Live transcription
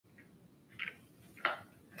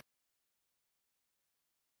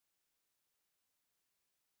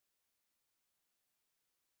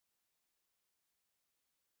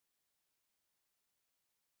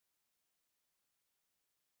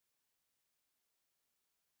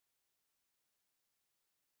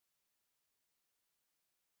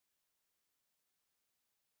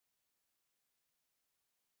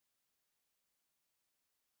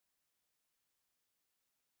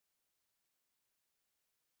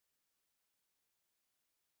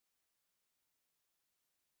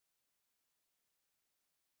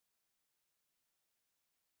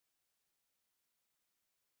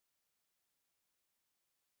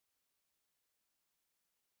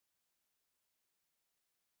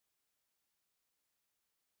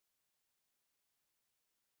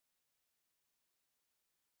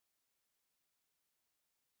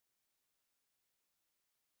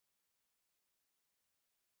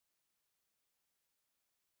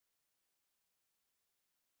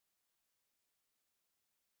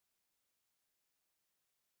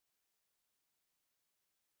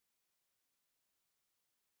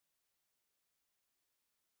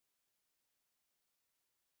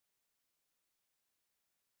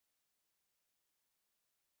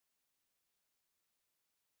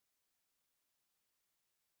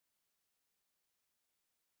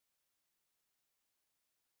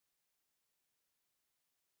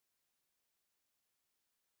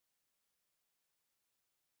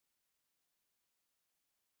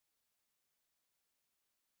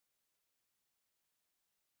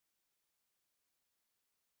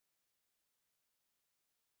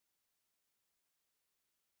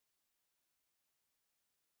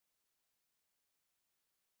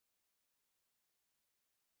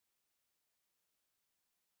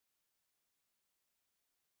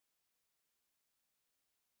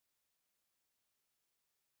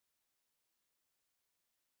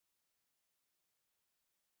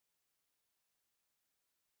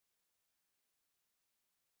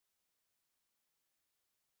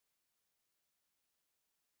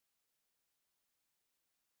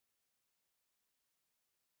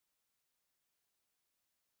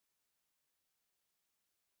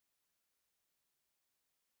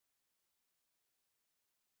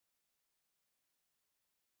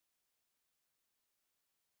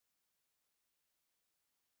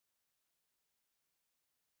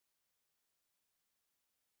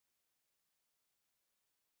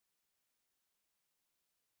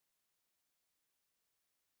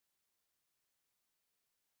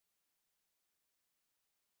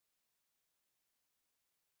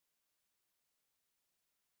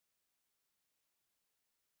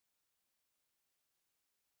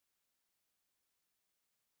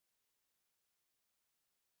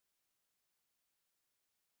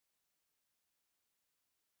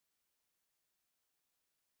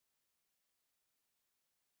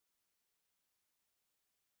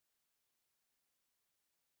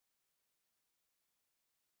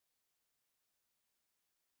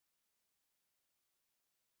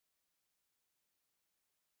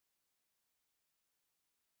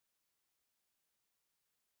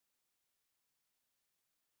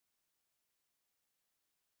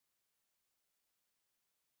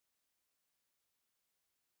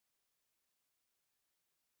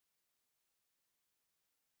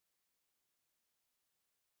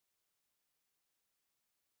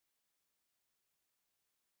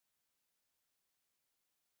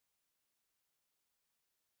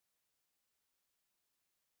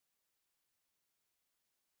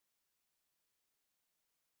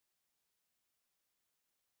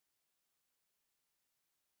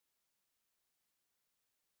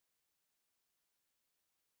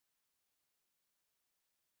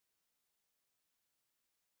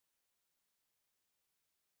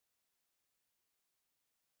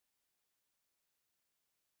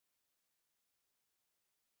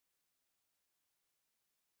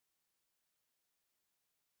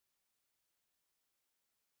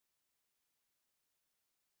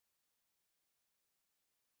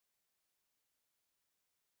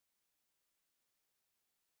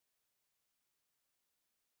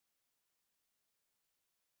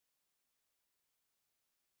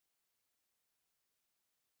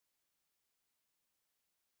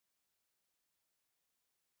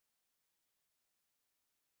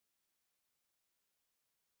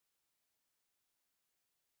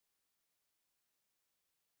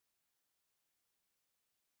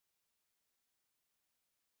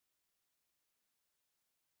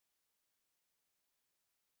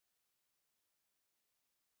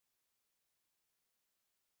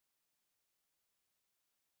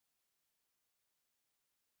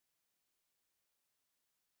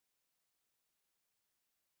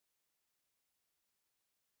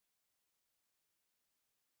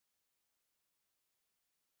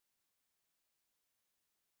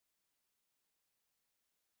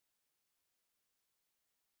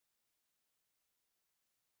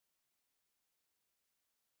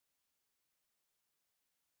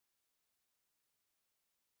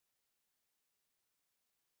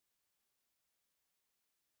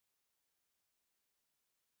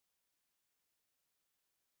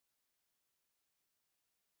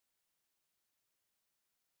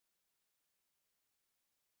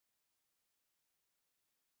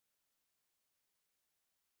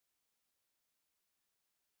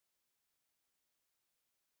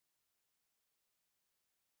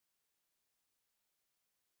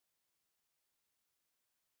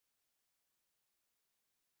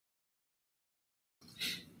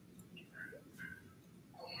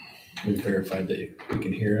We verified that we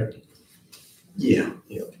can hear it. Yeah,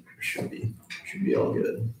 should be all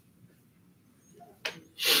good.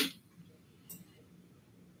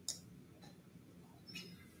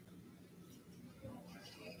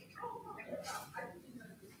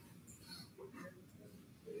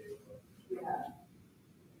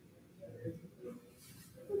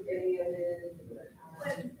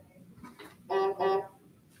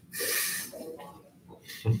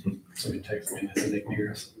 Somebody text me, I said they can hear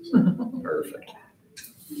us. Perfect.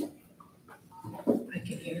 I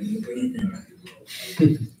can hear you breathing.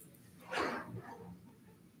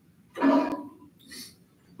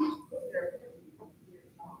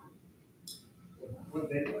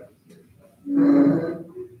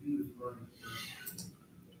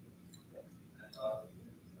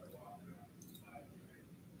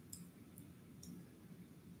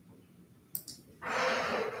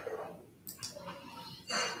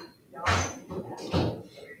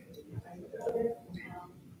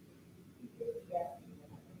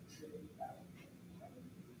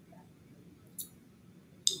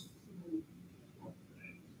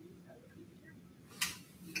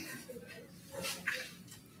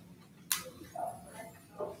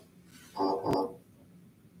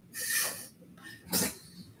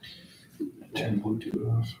 Turn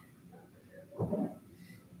Bluetooth off.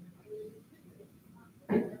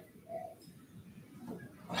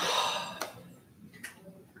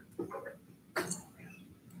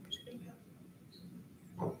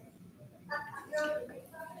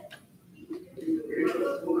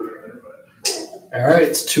 All right,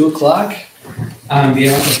 it's 2:00. On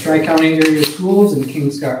behalf of Tri-County Area Schools and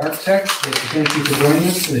King Scar Architects, I'd like to thank you for joining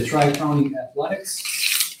us for the Tri-County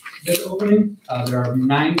Athletics bid opening. There are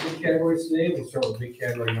 9 bid categories today. We'll start with bid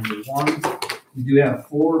category number 1. We do have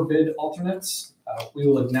 4 bid alternates. We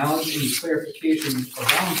will acknowledge any clarification for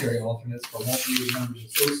voluntary alternates, but won't be numbers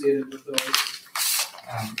associated with those.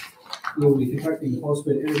 We will be conducting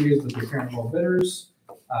post-bid interviews with your current low bidders.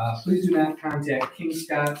 Please do not contact King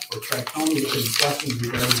Scott or Tri-County with any questions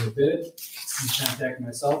regarding your bid. You can contact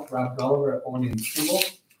myself, Rob Gulliver at Olney & Kimball.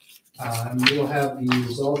 And we will have the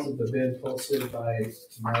results of the bid posted by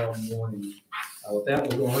tomorrow morning. With that,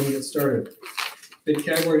 we'll go ahead and get started. Bid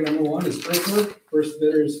category number 1 is earthwork. First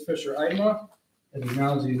bidder is Fisher Idma. As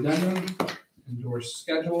acknowledged the addendum, endorsed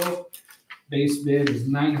schedule. Base bid is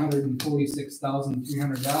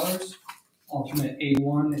 $946,300. Alternate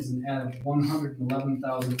A1 is an add of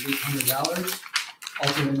 $111,800.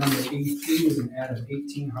 Alternate number 83 is an add of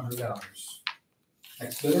 $1,800.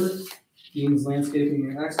 Next bidder, Dean's Landscaping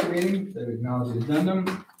and Excavating. They've acknowledged the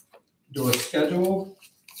addendum. Endorsed schedule.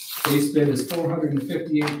 Base bid is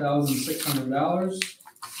 $458,600.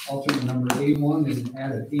 Alternate number A1 is an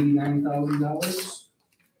add of $89,000.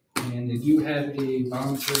 And they do have a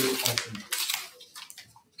voluntary alternate.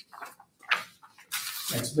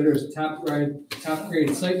 Next bidder is top grade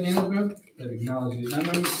site management. They've acknowledged the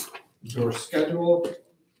addendum. Endorsed schedule.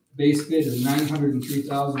 Base bid is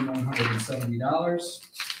 $903,170.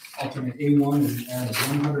 Alternate A1 is an add of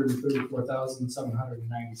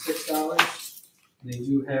 $134,796. They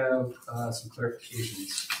do have some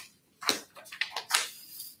clarifications.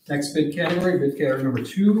 Next bid category number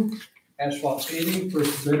 2, asphalt paving.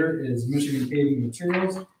 First bidder is Michigan Paving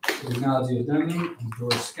Materials. They acknowledge the addendum.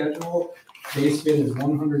 Endorsed schedule. Base bid is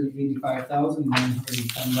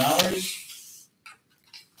 $185,910.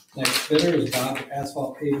 Next bidder is Bob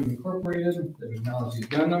Asphalt Paving Incorporated. They acknowledge the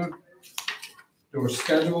addendum. Endorsed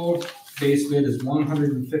schedule. Base bid is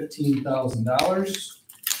 $115,000.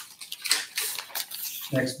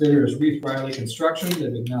 Next bidder is Reef Riley Construction.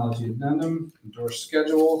 They've acknowledged the addendum. Endorsed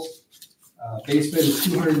schedule. Base bid is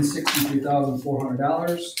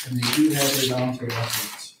 $263,400, and they do have a voluntary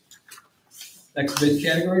alternate. Next bid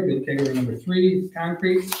category number 3,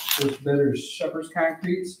 concrete. First bidder is Shepherd's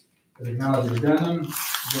Concrete. They've acknowledged the addendum.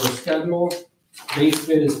 Endorsed schedule. Base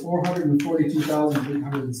bid is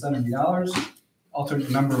 $442,870.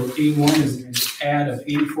 Alternate number A1 is an add of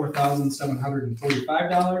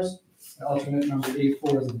 $84,745. Alternate number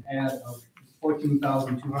A4 is an add of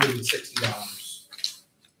 $14,260.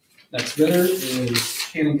 Next bidder is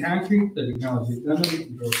Cannon Concrete. They've acknowledged the addendum.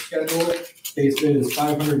 Endorsed schedule. Base bid is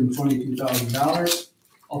 $522,000.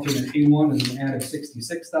 Alternate A1 is an add of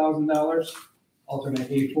 $66,000. Alternate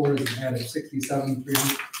A4 is an add of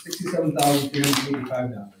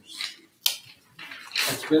 $67,385.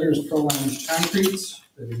 Next bidder is Proline Concrete.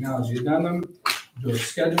 They've acknowledged the addendum. Endorsed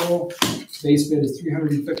schedule. Base bid is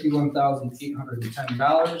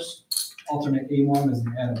 $351,810. Alternate A1 is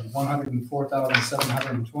an add of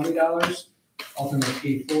 $104,720. Alternate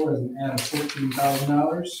A4 is an add of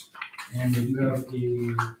 $14,000. And they do have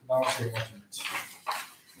a voluntary alternate.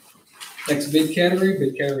 Next bid category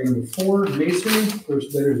number 4, masonry.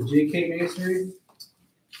 First bidder is JK Masonry.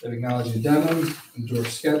 They acknowledge the addendum,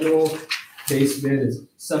 endorse schedule. Base bid is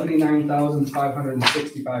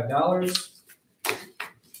 $79,565.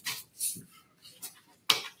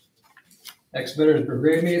 Next bidder is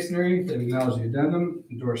Brigade Masonry. They acknowledge the addendum,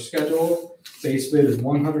 endorse schedule. Base bid is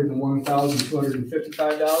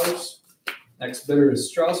 $101,255. Next bidder is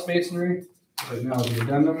Strauss Masonry. They acknowledge the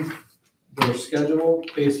addendum, endorse schedule.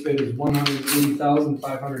 Base bid is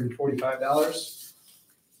 $180,545.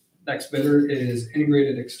 Next bidder is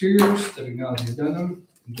Integrated Exteriors. They acknowledge the addendum,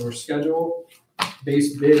 endorse schedule.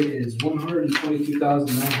 Base bid is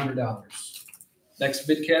 $122,900. Next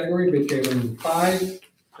bid category number 5,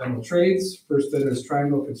 general trades. First bidder is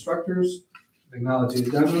Triangle Constructors. They acknowledge the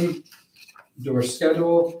addendum, endorse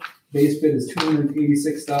schedule. Base bid is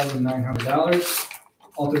 $286,900.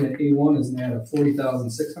 Alternate A1 is an add of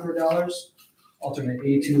 $40,600. Alternate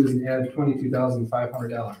A2 is an add of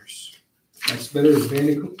 $22,500. Next bidder is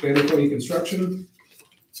Vandercote Construction.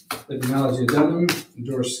 They acknowledge the addendum,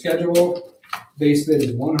 endorse schedule. Base bid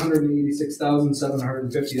is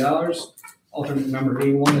 $186,750. Alternate number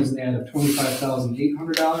A1 is an add of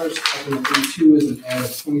 $25,800. Alternate A2 is an add of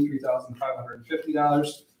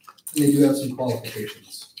 $23,550. And they do have some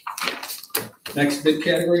qualifications. Next bid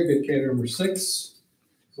category number 6,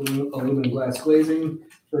 aluminum glass glazing.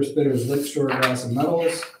 First bidder is Lickshore Glass and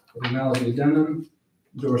Metals. They acknowledge the addendum,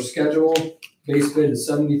 endorse schedule. Base bid is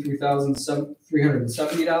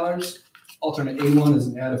 $73,370. Alternate A1 is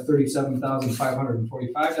an add of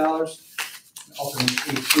 $37,545. Alternate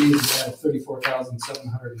A3 is an add of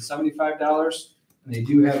 $34,775. And they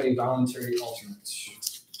do have a voluntary alternate.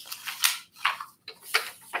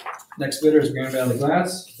 Next bidder is Grand Valley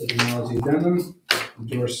Glass. They acknowledge the addendum,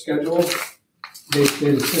 endorse schedule. Base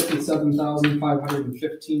bid is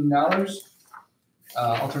 $57,515.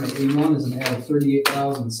 Alternate A1 is an add of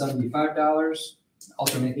 $38,075.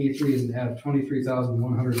 Alternate A3 is an add of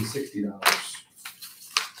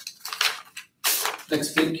 $23,160.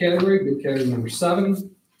 Next bid category number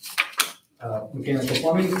 7, mechanical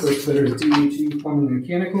plumbing. First bidder is DHE Plumbing and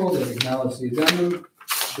Mechanical. They acknowledge the addendum,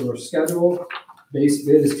 endorse schedule. Base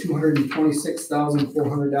bid is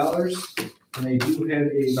 $226,400, and they do have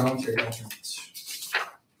a voluntary alternate.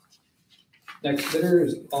 Next bidder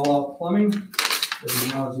is All Out Plumbing. They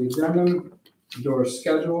acknowledge the addendum, endorse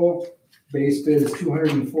schedule. Base bid is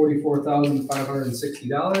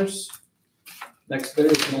 $244,560. Next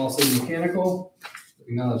bidder is Small City Mechanical. They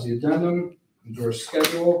acknowledge the addendum, endorse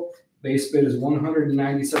schedule. Base bid is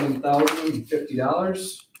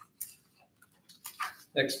 $197,050.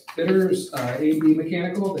 Next bidders, AB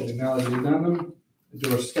Mechanical. They acknowledge the addendum,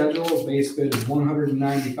 endorse schedule. Base bid is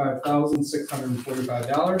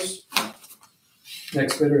 $195,645.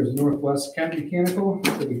 Next bidder is Northwest Kent Mechanical.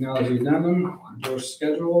 They acknowledge the addendum, endorse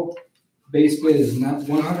schedule. Base bid is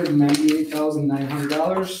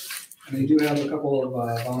 $198,900, and they do have a couple of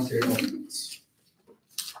voluntary alternates.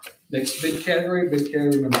 Next bid category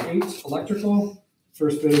number 8, electrical.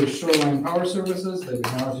 First bidder is Shoreline Power Services. They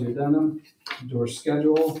acknowledge the addendum, endorse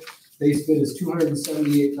schedule. Base bid is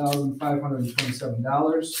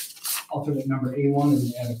 $278,527. Alternate number A1 is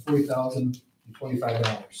an add of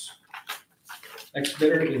 $40,025. Next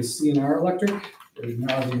bidder is CNR Electric. They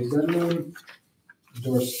acknowledge the addendum,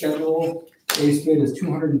 endorse schedule. Base bid is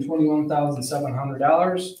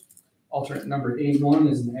 $221,700. Alternate number A1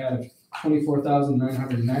 is an add of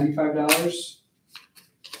 $24,995.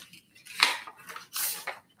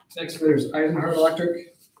 Next bidder is Eisenhart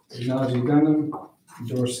Electric. They acknowledge the addendum,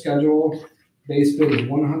 endorse schedule. Base bid is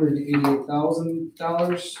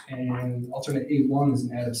 $188,000, and alternate A1 is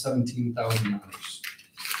an add of $17,000.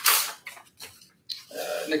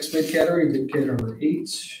 Next bid category number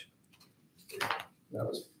 8. That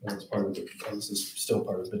was part of it. This is still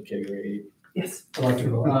part of bid category 8. Yes.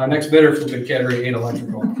 Electrical. Next bidder for bid category 8,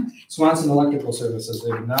 electrical. Swanson Electrical Services.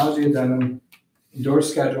 They acknowledge the addendum,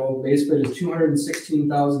 endorse schedule. Base bid is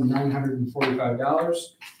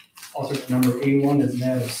 $216,945. Alternate number A1 is an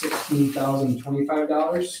add of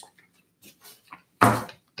 $16,025.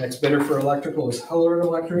 Next bidder for electrical is Hillard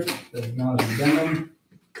Electric. They acknowledge the addendum,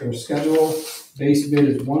 their schedule. Base bid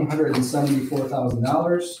is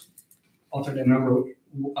 $174,000. Alternate number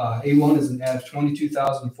A1 is an add of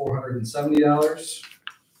 $22,470.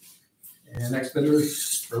 And next bidder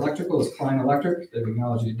for electrical is Klein Electric. They've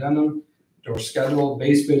acknowledged the addendum, their schedule.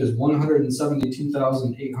 Base bid is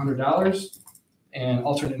 $172,800. And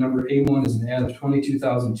alternate number A1 is an add of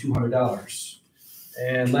 $22,200.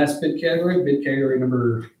 And last bid category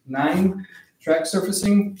number 9, track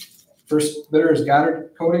surfacing. First bidder is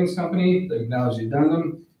Goddard Coatings Company. They acknowledge the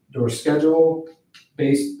addendum, door schedule.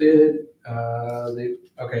 Base bid They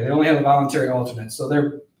only have a voluntary alternate, so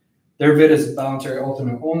their bid is voluntary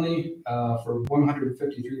alternate only, for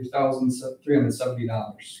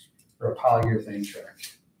 $153,370 for a polyurethane track.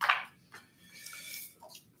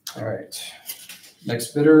 All right,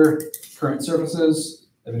 next bidder, current services,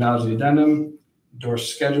 acknowledge the addendum,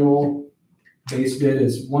 endorse schedule. Base bid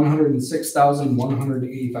is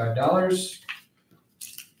 $106,185.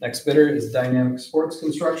 Next bidder is Dynamic Sports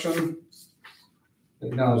Construction.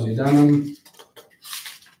 Acknowledge the addendum.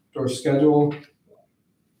 Endorse schedule.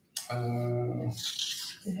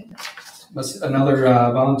 Another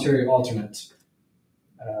voluntary alternate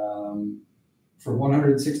for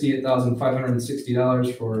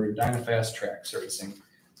 $168,560 for Dynafast track servicing.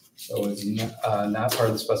 So it's not part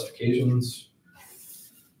of the specifications.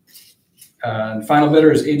 And final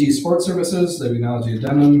bidder is AG Sports Services. They acknowledge the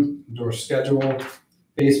addendum, endorse schedule.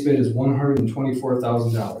 Base bid is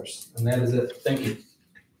 $124,000. And that is it. Thank you.